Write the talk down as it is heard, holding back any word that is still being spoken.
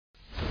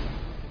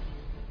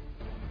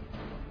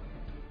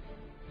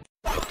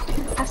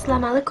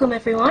Assalamu alaikum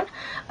everyone.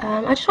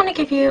 I just want to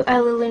give you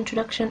a little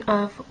introduction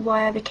of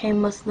why I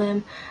became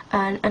Muslim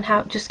and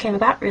how it just came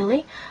about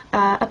really.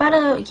 About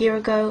a year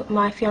ago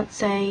my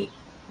fiance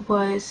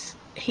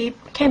he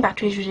came back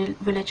to his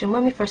religion.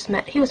 When we first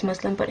met he was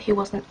Muslim, but he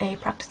wasn't a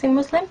practicing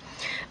Muslim,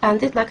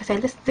 and like I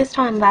said, this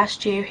time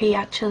last year he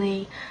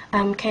actually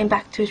came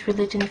back to his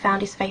religion. He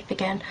found his faith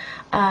again.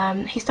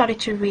 He started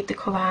to read the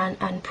Quran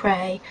and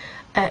pray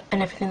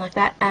and everything like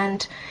that,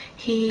 and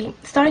he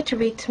started to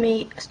read to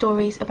me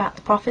stories about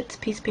the prophets,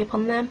 peace be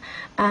upon them,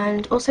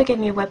 and also gave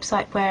me a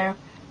website where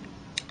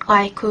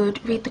I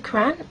could read the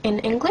Quran in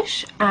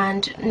English,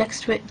 and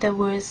next to it there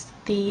was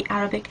the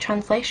Arabic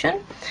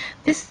translation.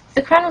 The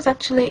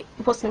Quran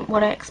wasn't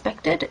what I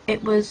expected.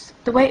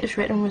 The way it was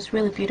written was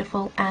really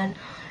beautiful, and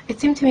it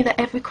seemed to me that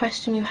every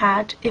question you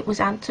had, it was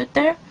answered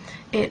there.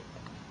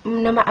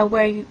 No matter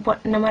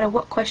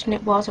what question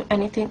it was or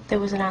anything, there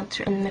was an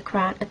answer in the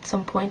Quran at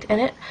some point in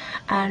it.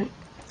 And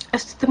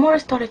the more I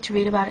started to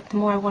read about it, the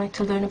more I wanted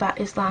to learn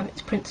about Islam,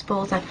 its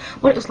principles, and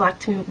what it was like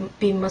to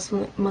be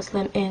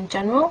Muslim in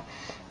general.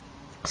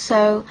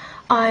 So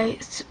I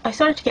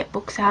started to get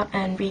books out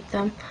and read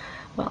them,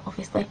 well,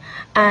 obviously,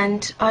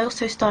 and I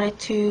also started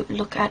to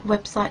look at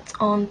websites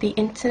on the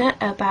internet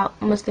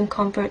about Muslim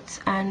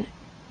converts and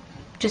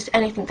just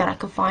anything that I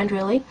could find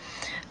really.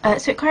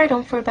 So it carried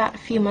on for about a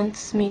few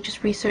months, me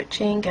just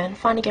researching and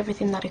finding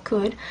everything that I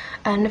could.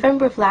 In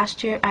November of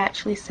last year I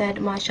actually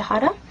said my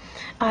Shahada.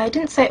 I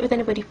didn't say it with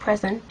anybody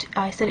present,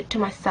 I said it to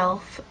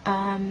myself,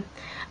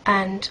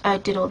 and I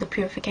did all the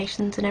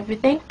purifications and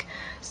everything.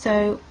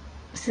 So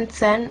since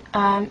then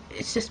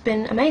it's just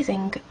been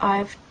amazing.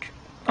 I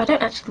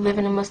don't actually live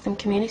in a Muslim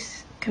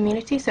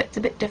community, so it's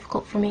a bit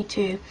difficult for me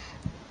to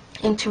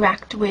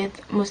interact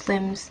with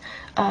Muslims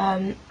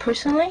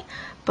personally,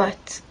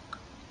 but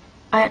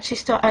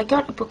I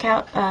got a book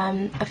out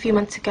a few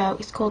months ago.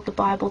 It's called The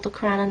Bible, the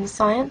Quran and the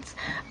Science,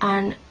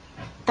 and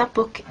that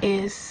book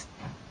it's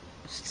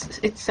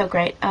so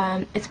great.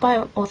 It's by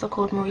an author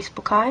called Maurice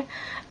Bukai,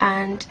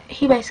 and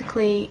he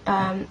basically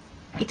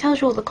he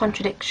tells you all the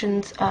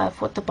contradictions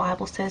of what the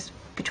Bible says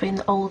between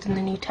the Old and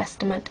the New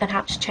Testament and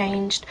how it's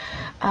changed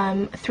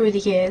through the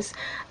years.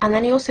 And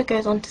then he also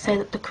goes on to say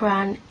that the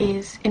Quran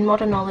is, in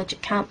modern knowledge,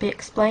 it can't be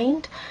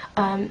explained,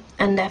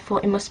 and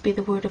therefore it must be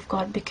the word of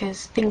God,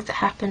 because things that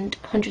happened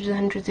hundreds and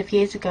hundreds of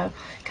years ago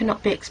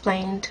cannot be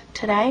explained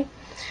today,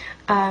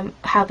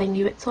 how they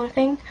knew it, sort of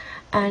thing.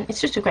 And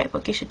it's just a great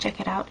book. You should check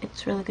it out.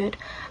 It's really good.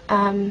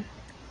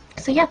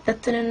 So yeah,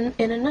 that's in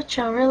a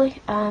nutshell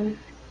really.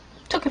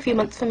 Took a few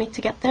months for me to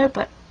get there,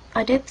 but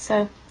I did.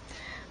 So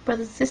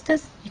brothers and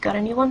sisters, you got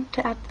a new one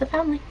to add to the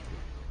family.